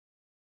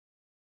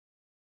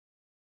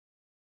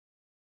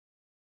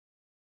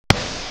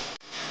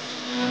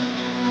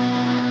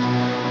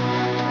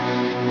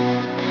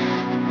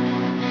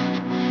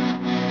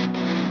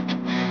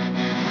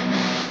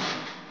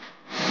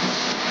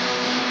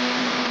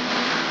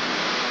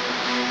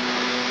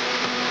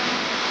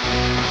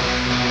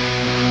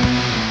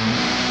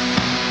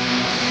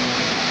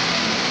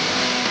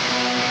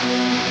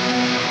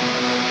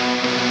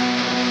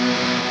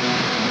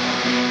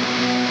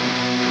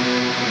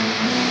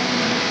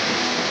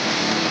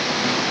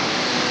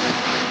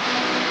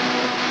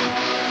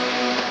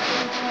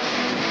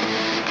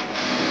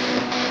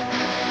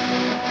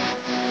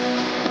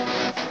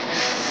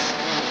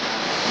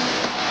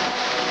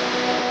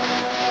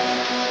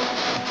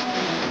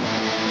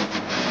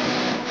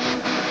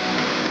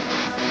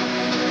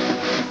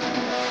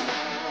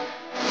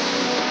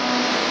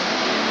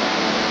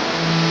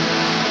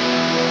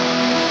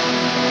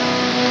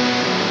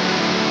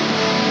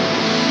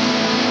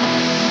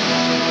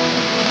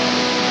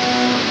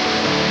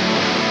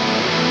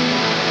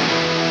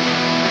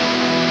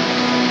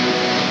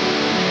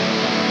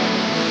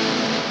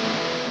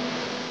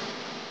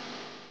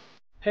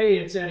Hey,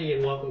 it's Eddie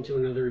and welcome to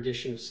another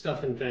edition of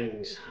Stuff and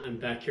Things. I'm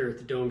back here at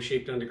the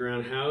dome-shaped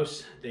underground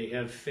house. They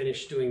have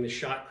finished doing the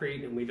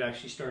shotcrete and we've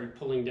actually started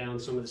pulling down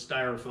some of the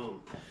styrofoam.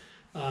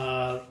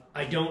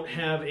 I don't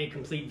have a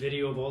complete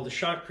video of all the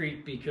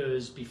shotcrete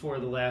because before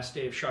the last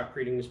day of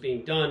shotcreting was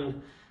being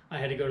done, I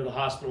had to go to the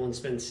hospital and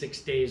spend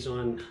 6 days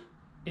on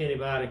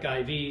antibiotic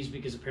IVs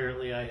because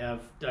apparently I have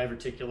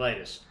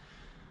diverticulitis.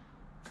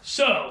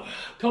 So,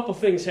 a couple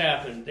things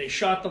happened. They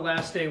shot the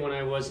last day when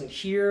I wasn't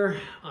here.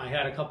 I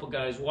had a couple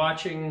guys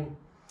watching,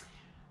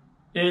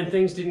 and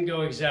things didn't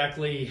go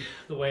exactly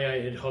the way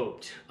I had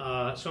hoped. So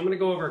I'm going to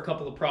go over a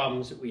couple of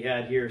problems that we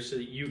had here so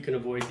that you can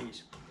avoid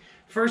these.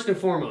 First and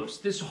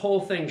foremost, this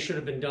whole thing should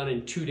have been done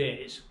in 2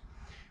 days.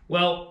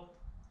 Well,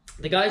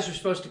 the guys were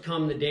supposed to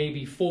come the day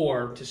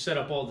before to set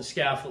up all the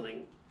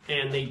scaffolding,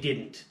 and they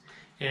didn't.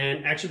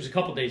 And actually, it was a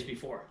couple days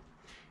before.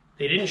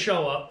 They didn't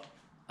show up.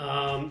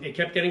 It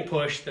kept getting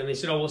pushed, and they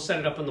said, oh, we'll set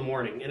it up in the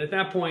morning. And at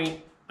that point,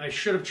 I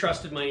should have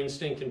trusted my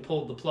instinct and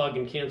pulled the plug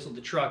and canceled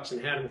the trucks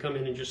and had them come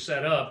in and just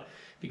set up.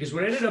 Because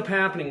what ended up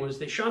happening was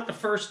they shot the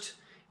first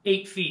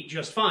 8 feet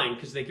just fine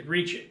because they could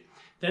reach it.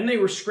 Then they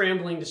were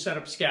scrambling to set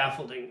up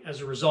scaffolding.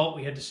 As a result,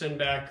 we had to send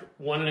back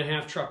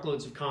 1.5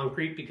 truckloads of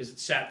concrete because it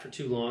sat for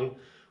too long,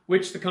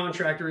 which the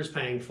contractor is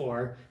paying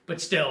for,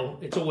 but still,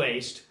 it's a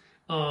waste.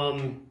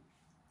 And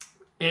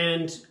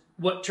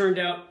what turned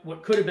out,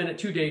 what could have been a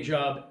 2-day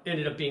job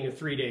ended up being a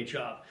 3-day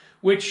job,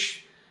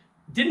 which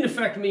didn't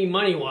affect me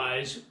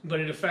money-wise, but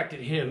it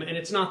affected him, and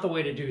it's not the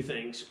way to do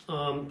things.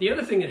 The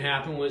other thing that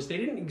happened was they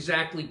didn't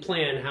exactly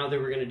plan how they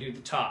were going to do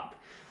the top.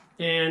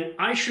 And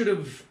I should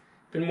have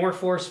been more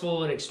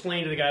forceful and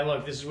explained to the guy,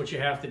 look, this is what you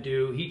have to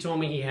do. He told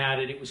me he had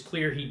it. It was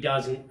clear he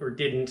doesn't or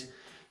didn't.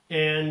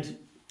 And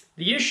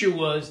the issue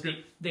was that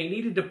they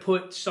needed to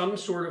put some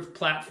sort of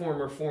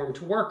platform or form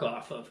to work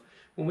off of.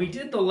 When we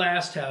did the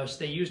last house,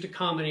 they used a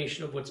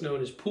combination of what's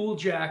known as pool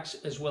jacks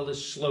as well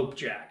as slope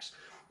jacks.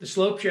 The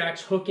slope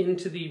jacks hook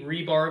into the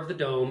rebar of the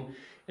dome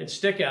and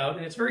stick out,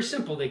 and it's very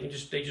simple. They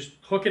just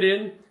hook it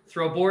in,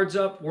 throw boards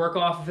up, work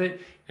off of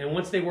it, and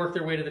once they work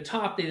their way to the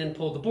top, they then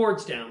pull the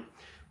boards down.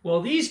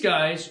 Well, these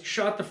guys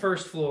shot the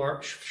first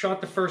floor, shot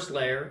the first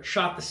layer,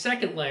 shot the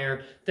second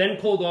layer, then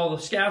pulled all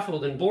the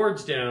scaffold and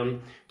boards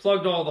down,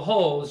 plugged all the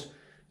holes,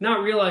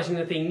 not realizing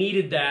that they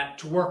needed that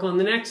to work on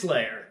the next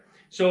layer.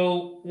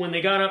 So when they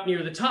got up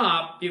near the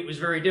top, it was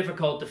very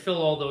difficult to fill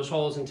all those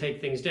holes and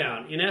take things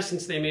down. In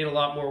essence, they made a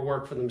lot more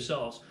work for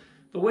themselves.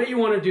 The way you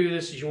want to do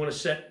this is you want to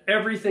set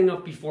everything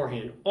up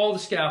beforehand. All the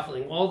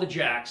scaffolding, all the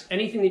jacks,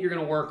 anything that you're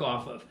going to work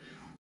off of.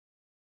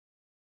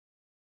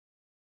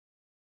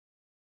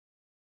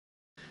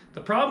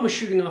 The problem with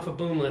shooting off a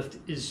boom lift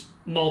is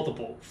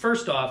multiple.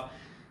 First off,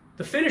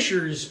 the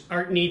finishers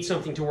need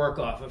something to work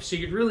off of. So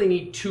you'd really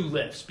need 2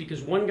 lifts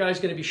because one guy's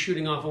going to be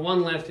shooting off of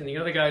one lift and the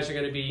other guys are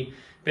going to be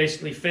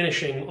basically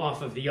finishing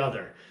off of the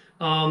other.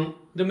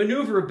 The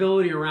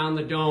maneuverability around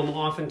the dome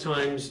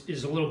oftentimes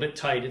is a little bit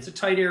tight. It's a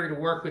tight area to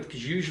work with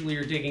because usually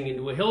you're digging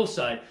into a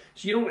hillside.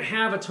 So you don't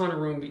have a ton of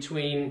room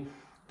between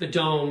the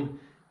dome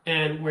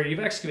and where you've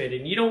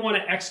excavated. And you don't want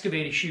to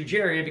excavate a huge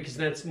area because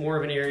that's more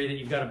of an area that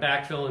you've got to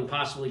backfill and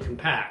possibly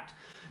compact.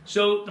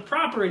 So the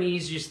proper and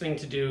easiest thing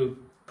to do,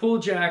 pool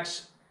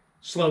jacks,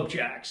 slope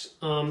jacks.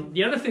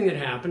 The other thing that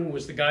happened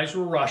was the guys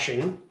were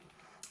rushing,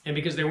 and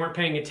because they weren't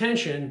paying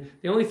attention,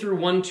 they only threw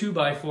 1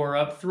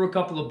 2x4 up, threw a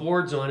couple of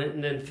boards on it,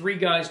 and then 3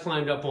 guys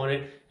climbed up on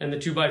it, and the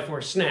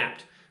 2x4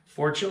 snapped.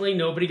 Fortunately,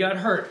 nobody got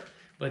hurt,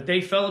 but they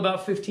fell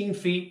about 15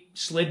 feet,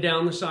 slid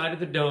down the side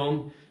of the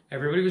dome.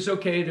 Everybody was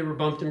okay. They were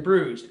bumped and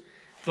bruised.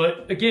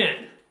 But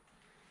again,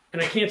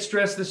 and I can't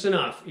stress this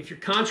enough, if your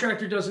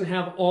contractor doesn't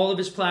have all of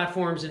his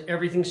platforms and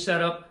everything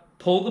set up,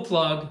 pull the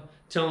plug,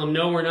 tell them,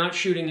 no, we're not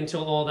shooting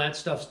until all that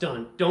stuff's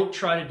done. Don't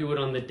try to do it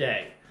on the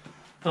day.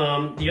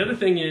 The other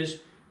thing is,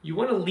 you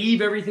want to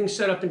leave everything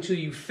set up until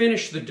you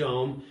finish the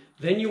dome.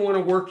 Then you want to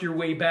work your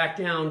way back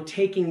down,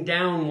 taking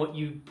down what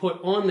you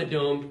put on the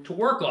dome to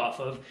work off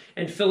of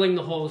and filling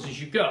the holes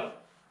as you go.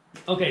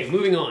 Okay,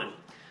 moving on.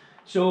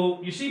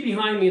 So you see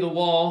behind me the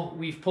wall,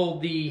 we've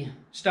pulled the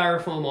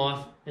styrofoam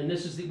off, and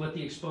this is what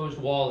the exposed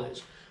wall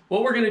is.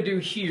 What we're going to do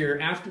here,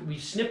 after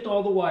we've snipped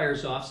all the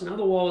wires off, so now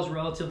the wall is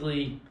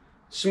relatively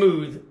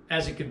smooth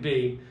as it could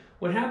be.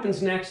 What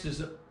happens next is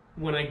that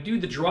when I do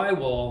the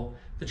drywall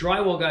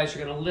guys are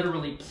going to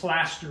literally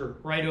plaster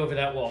right over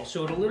that wall.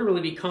 So it'll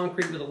literally be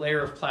concrete with a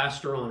layer of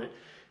plaster on it.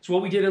 So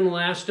what we did in the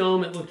last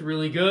dome, it looked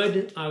really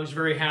good. I was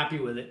very happy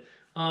with it.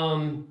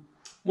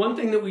 One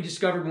thing that we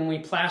discovered when we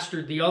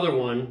plastered the other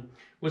one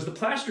was the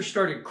plaster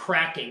started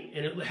cracking,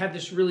 and it had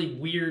this really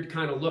weird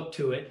kind of look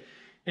to it.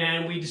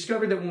 And we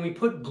discovered that when we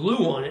put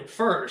glue on it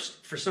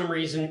first, for some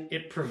reason,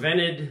 it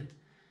prevented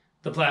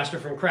the plaster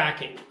from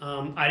cracking.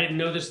 I didn't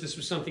know this. This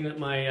was something that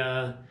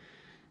my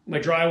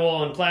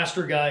drywall and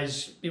plaster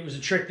guys, it was a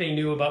trick they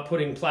knew about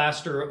putting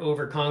plaster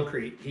over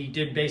concrete. He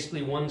did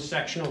basically one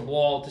section of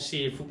wall to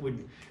see if it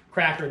would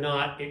crack or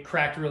not. It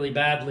cracked really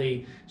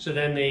badly, so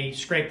then they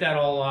scraped that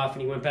all off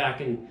and he went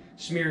back and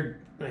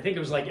smeared, I think it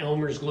was like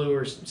Elmer's glue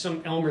or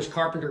some Elmer's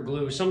carpenter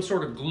glue, some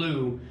sort of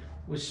glue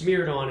was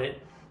smeared on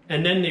it,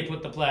 and then they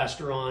put the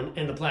plaster on,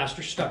 and the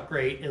plaster stuck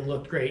great and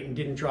looked great and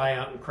didn't dry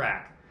out and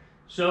crack.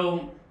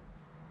 So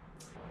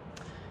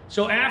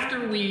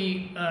after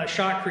we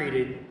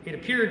shotcreted, it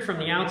appeared from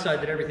the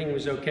outside that everything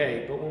was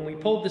okay, but when we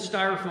pulled the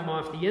styrofoam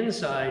off the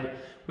inside,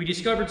 we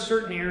discovered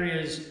certain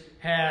areas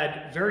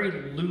had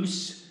very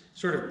loose,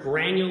 sort of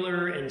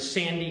granular and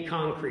sandy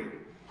concrete.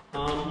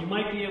 You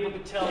might be able to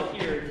tell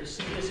here, if you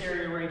see this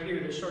area right here,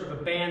 there's sort of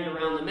a band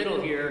around the middle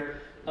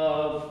here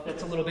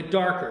that's a little bit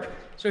darker.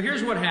 So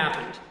here's what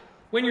happened.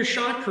 When you're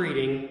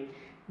shotcreting,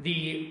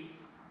 the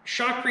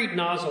shotcrete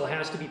nozzle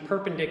has to be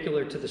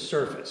perpendicular to the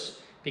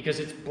surface because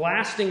it's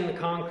blasting the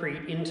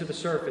concrete into the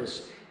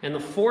surface, and the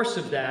force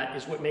of that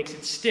is what makes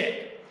it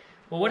stick.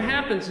 Well, what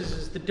happens is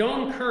as the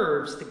dome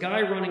curves, the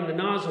guy running the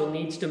nozzle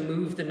needs to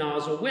move the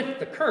nozzle with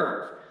the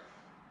curve.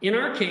 In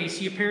our case,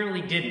 he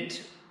apparently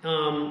didn't.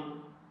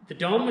 The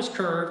dome was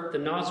curved, the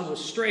nozzle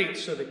was straight,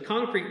 so the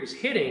concrete was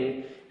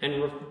hitting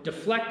and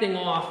deflecting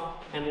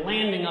off and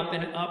landing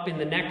up in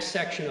the next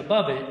section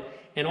above it,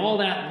 and all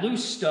that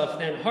loose stuff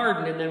then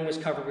hardened and then was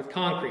covered with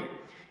concrete.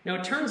 Now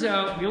it turns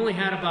out we only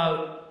had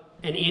about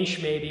an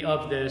inch maybe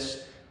of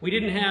this. We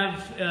didn't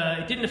have,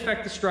 it didn't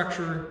affect the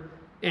structure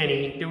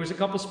any. There was a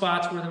couple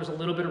spots where there was a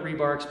little bit of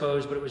rebar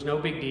exposed, but it was no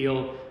big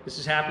deal. This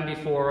has happened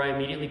before. I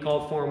immediately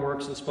called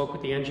Formworks and spoke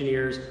with the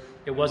engineers.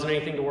 It wasn't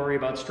anything to worry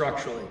about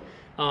structurally.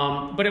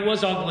 But it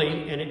was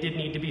ugly, and it did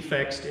need to be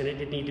fixed, and it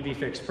did need to be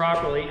fixed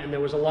properly, and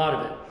there was a lot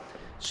of it.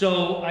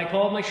 So I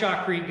called my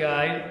shotcrete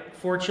guy.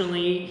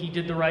 Fortunately, he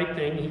did the right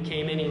thing. He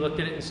came in, he looked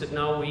at it and said,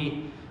 no,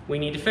 we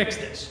need to fix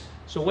this.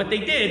 So what they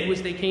did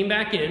was they came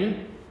back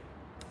in,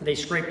 they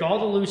scraped all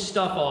the loose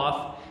stuff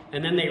off,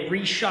 and then they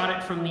reshot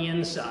it from the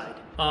inside.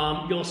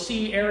 You'll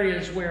see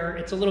areas where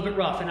it's a little bit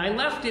rough, and I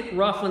left it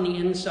rough on the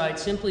inside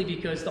simply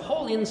because the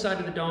whole inside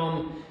of the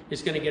dome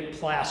is going to get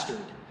plastered.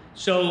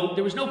 So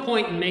there was no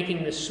point in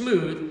making this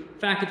smooth. In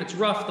fact, if it's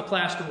rough, the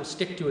plaster will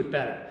stick to it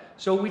better.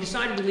 So we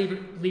decided to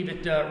leave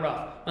it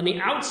rough. On the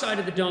outside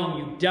of the dome,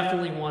 you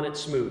definitely want it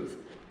smooth,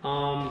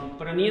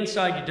 but on the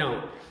inside, you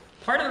don't.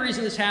 Part of the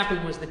reason this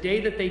happened was the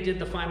day that they did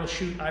the final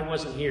shoot, I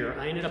wasn't here.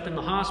 I ended up in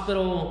the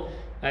hospital.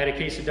 I had a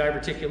case of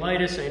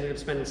diverticulitis. I ended up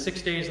spending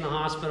 6 days in the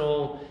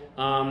hospital.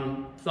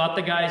 Thought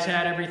the guys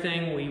had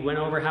everything. We went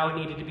over how it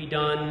needed to be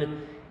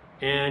done.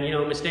 And, you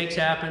know, mistakes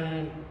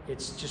happen.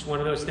 It's just one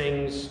of those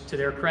things. To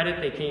their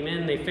credit, they came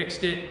in, they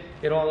fixed it.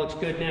 It all looks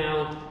good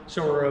now,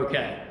 so we're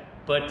okay.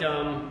 But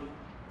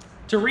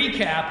to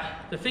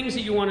recap, the things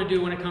that you want to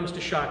do when it comes to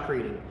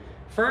shotcreting.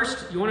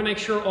 First, you want to make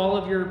sure all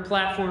of your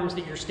platforms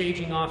that you're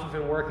staging off of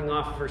and working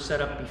off of are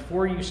set up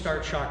before you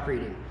start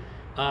shotcreting.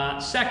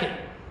 Second,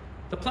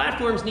 the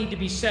platforms need to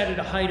be set at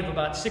a height of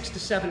about 6 to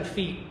 7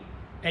 feet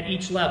at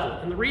each level.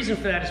 And the reason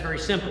for that is very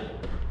simple.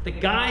 The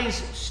guys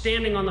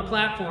standing on the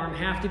platform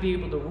have to be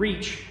able to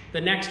reach the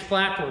next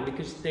platform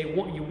because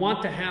you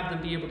want to have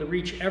them be able to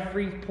reach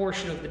every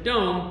portion of the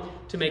dome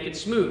to make it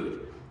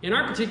smooth. In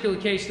our particular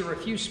case, there were a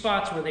few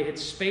spots where they had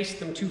spaced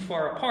them too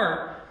far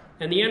apart,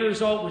 and the end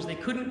result was they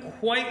couldn't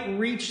quite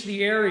reach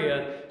the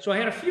area. So I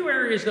had a few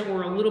areas that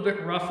were a little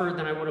bit rougher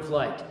than I would have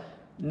liked.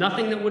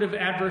 Nothing that would have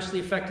adversely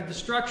affected the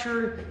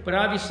structure, but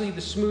obviously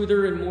the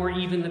smoother and more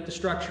even that the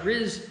structure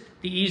is,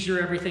 the easier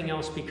everything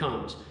else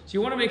becomes. So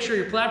you want to make sure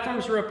your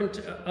platforms are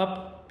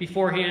up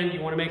beforehand. You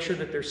want to make sure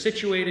that they're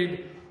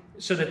situated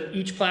so that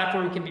each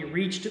platform can be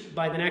reached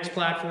by the next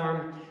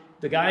platform.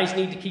 The guys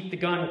need to keep the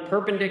gun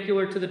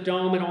perpendicular to the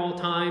dome at all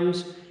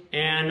times,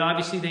 and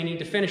obviously they need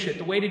to finish it.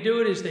 The way to do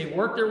it is they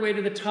work their way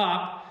to the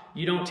top.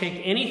 You don't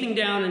take anything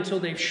down until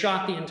they've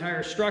shot the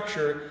entire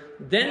structure,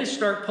 then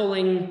start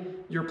pulling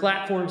your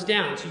platforms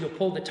down. So you'll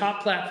pull the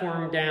top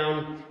platform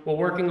down while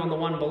working on the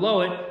one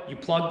below it. You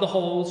plug the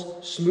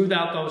holes, smooth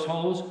out those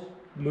holes,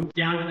 move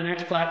down to the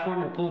next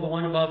platform and pull the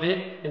one above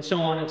it, and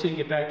so on until you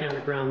get back down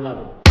to ground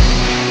level.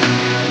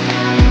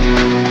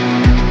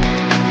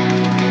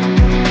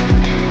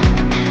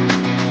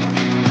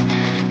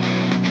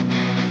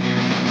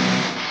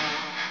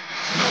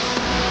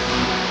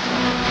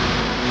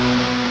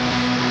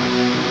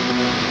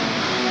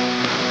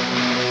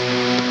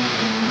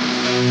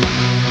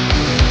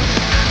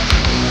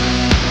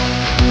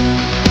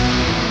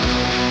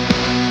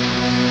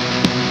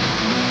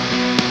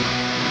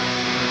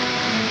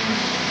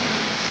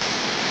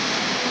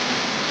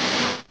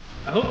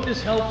 I hope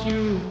this helps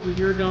you with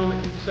your dome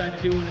if you decide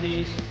to do one of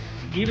these.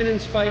 Even in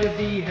spite of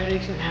the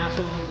headaches and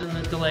hassles and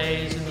the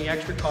delays and the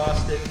extra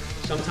cost that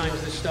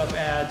sometimes this stuff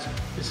adds,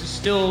 this is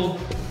still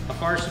a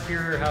far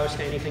superior house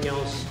to anything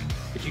else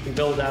that you can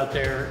build out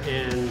there,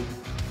 and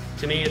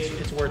to me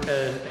it's worth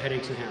the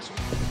headaches and hassle.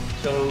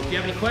 So if you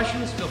have any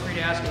questions, feel free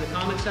to ask in the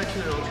comment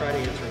section and I'll try to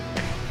answer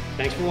it.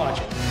 Thanks for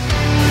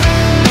watching.